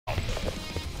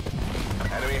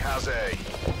has A.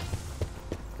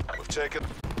 We've taken...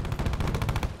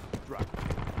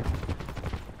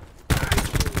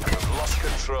 We've lost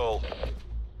control.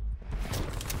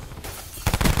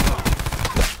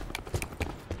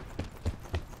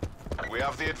 We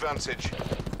have the advantage.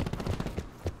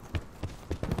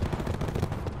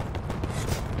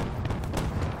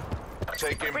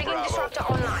 Taking Bringing Bravo. disruptor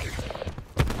online.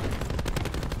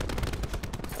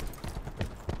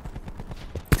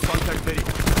 Contact video.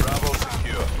 Bravo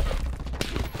secure.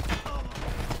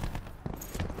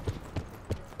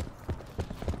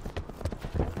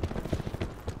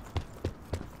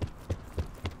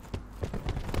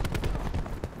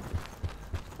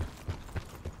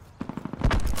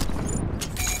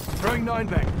 Throwing 9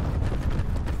 back.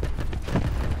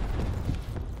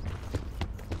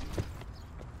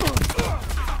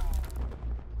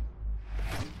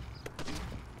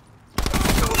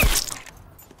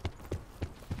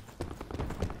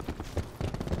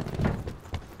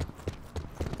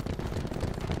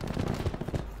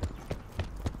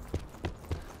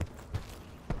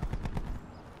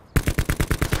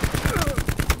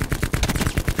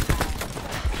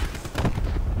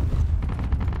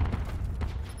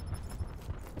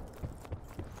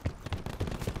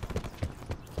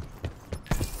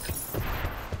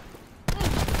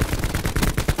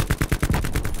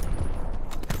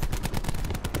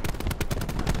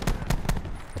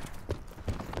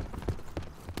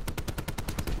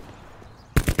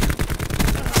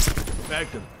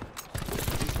 Bagged him.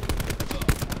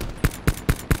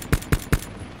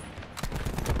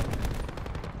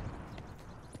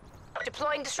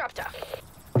 Deploying disruptor.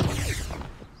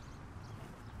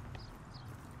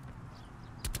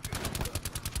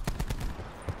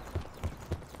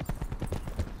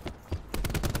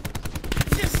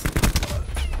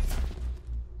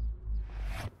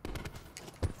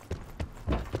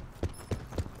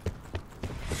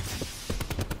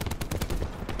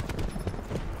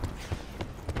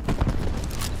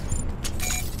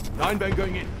 Nine bang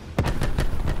going in.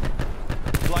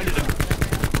 Blinded him.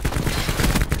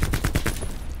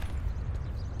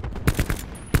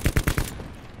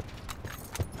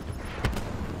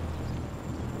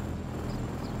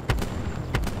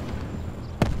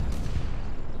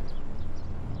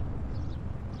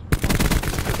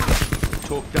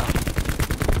 Talk down.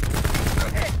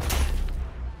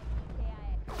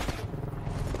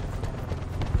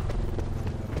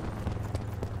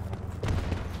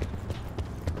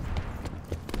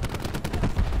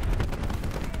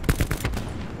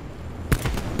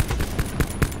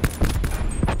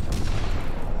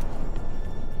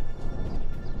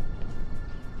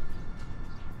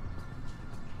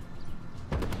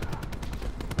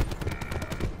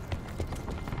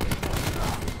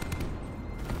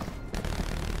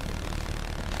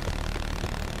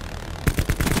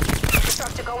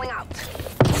 Disruptor going out.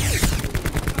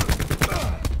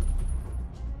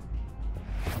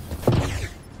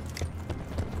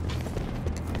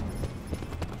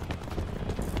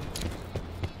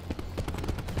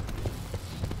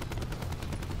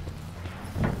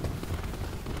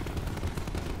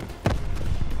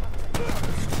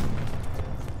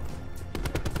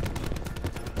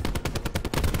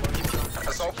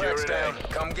 Assault pack's down.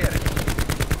 Come get it.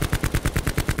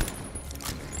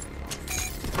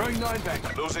 Throwing 9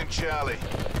 back. Losing Charlie.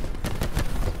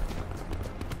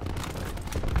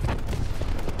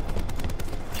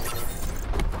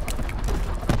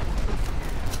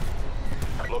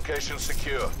 Location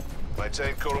secure.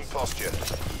 Maintain current posture.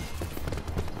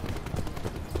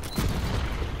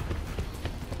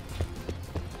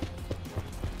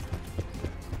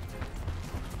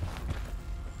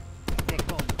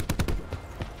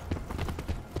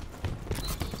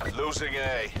 Losing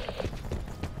A.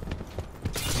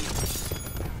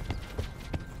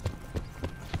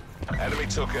 Enemy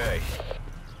took A.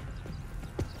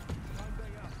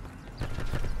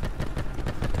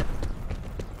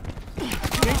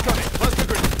 Incoming. Plus the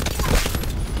grid.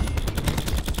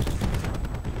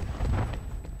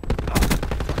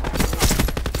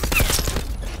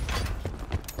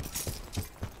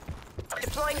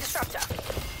 Deploying disruptor.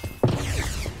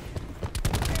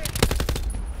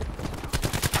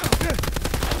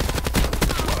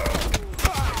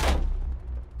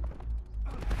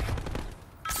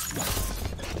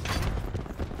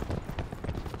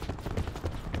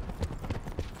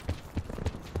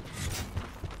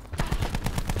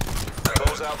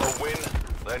 Close out the win,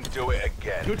 then do it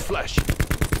again. Good flash.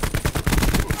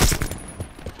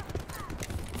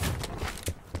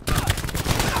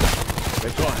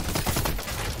 They're gone.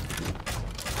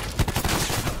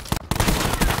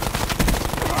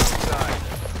 Time.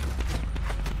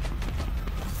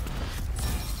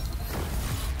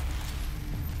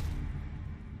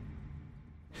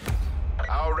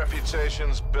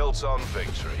 reputation's built on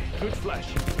victory. Good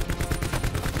flash.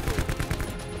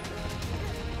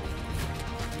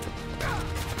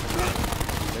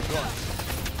 They're gone.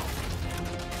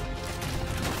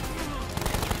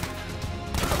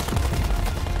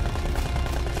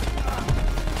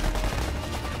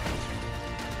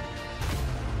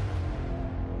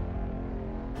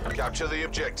 Capture the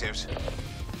objectives.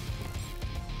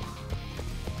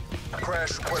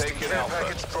 Crash requesting Taking care Alpha.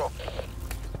 package drop.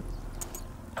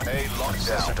 A locked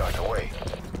down. Desert away.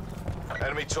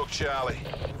 Enemy took Charlie.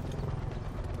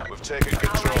 We've taken Outrider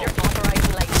control.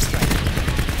 authorizing light strike.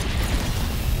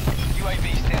 UAV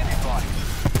standing by.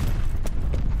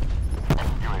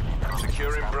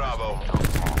 Securing Bravo.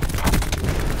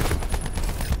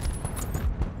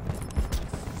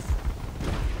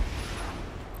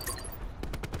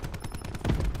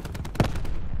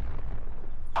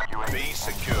 Be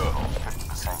secure.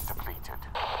 50% depleted.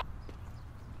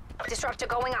 Disruptor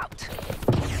going out.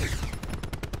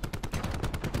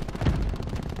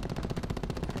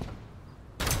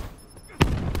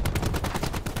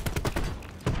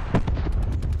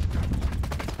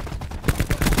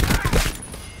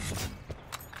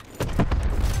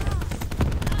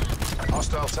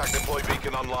 Hostile TAC deploy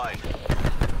beacon online.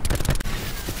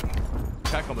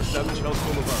 TACOM establish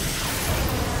Hellstorm above.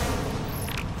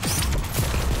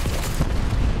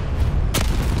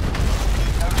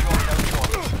 No joy, no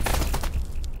joy.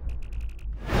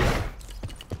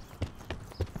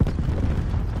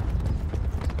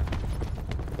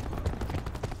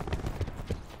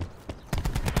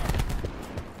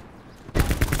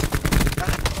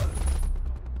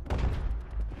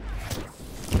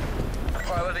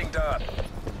 Piloting dart.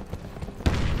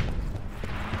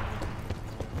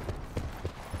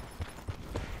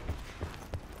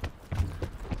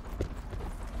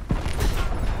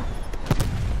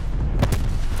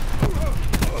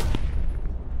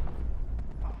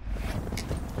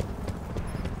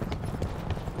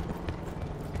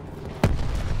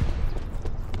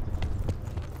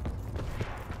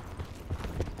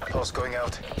 Pulse going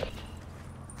out.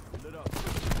 Lit up.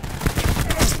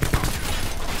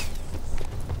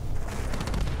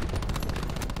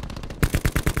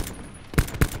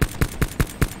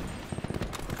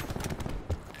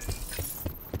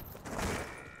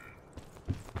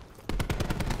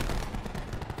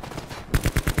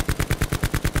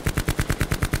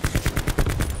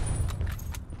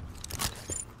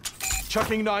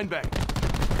 Chucking 9 bang.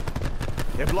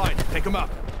 They're blind. Take them out.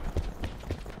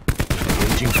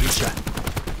 Engaging creature.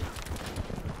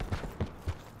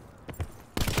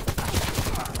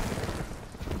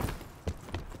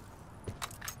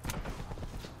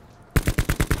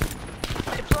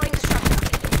 Deploying disruptor.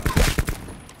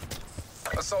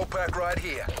 Assault pack right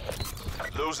here.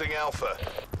 Losing Alpha.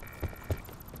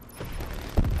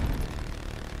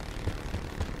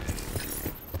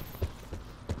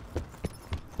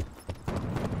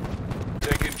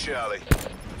 Taking Charlie.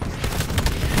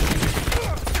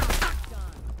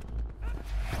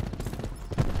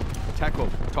 TACOM,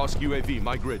 task UAV,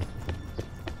 my grid.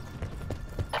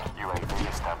 UAV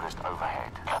established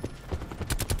overhead.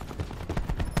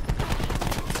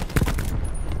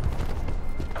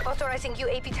 Authorizing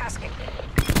UAV tasking.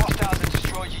 Hostiles have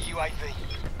destroyed your UAV.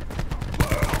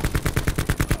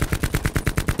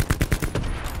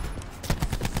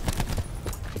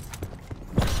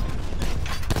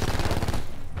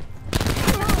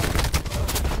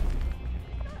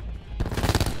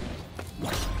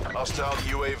 Hostile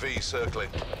UAV circling.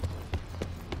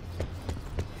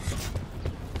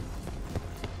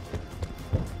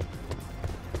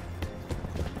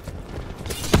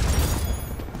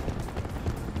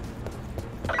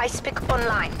 Ice pick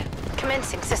online.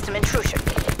 Commencing system intrusion.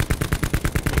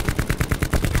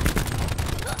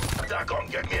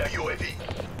 TACOM, get me a UAV.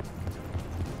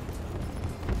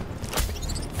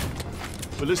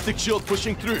 Ballistic shield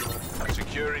pushing through.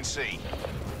 Securing C.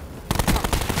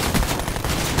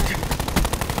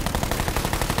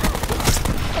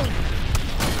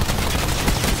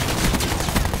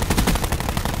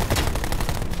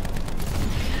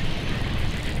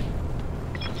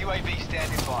 UAV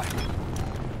standing by.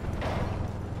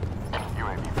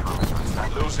 UAV perimeter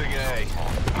established. Losing A.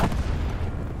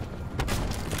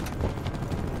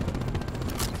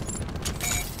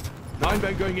 Nine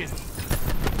bang going in.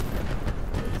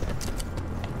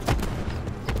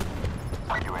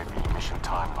 UAV mission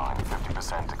timeline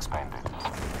 50% expended.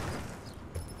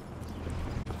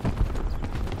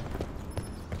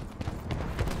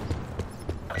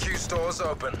 Q stores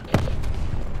open.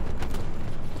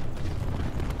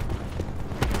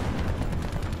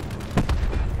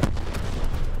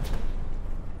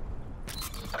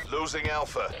 Losing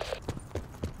Alpha.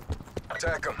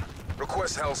 Attack them.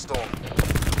 Request Hellstorm.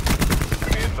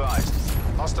 Be advised.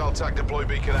 Hostile TAC deploy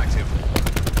beacon active.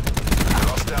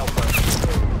 Lost Alpha.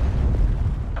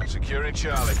 Securing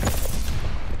Charlie.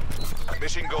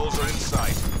 Mission goals are in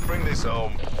sight. Bring this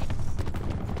home.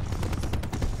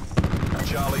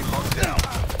 Charlie locked down.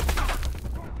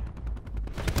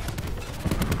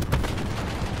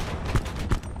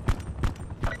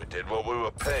 We did what we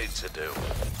were paid to do.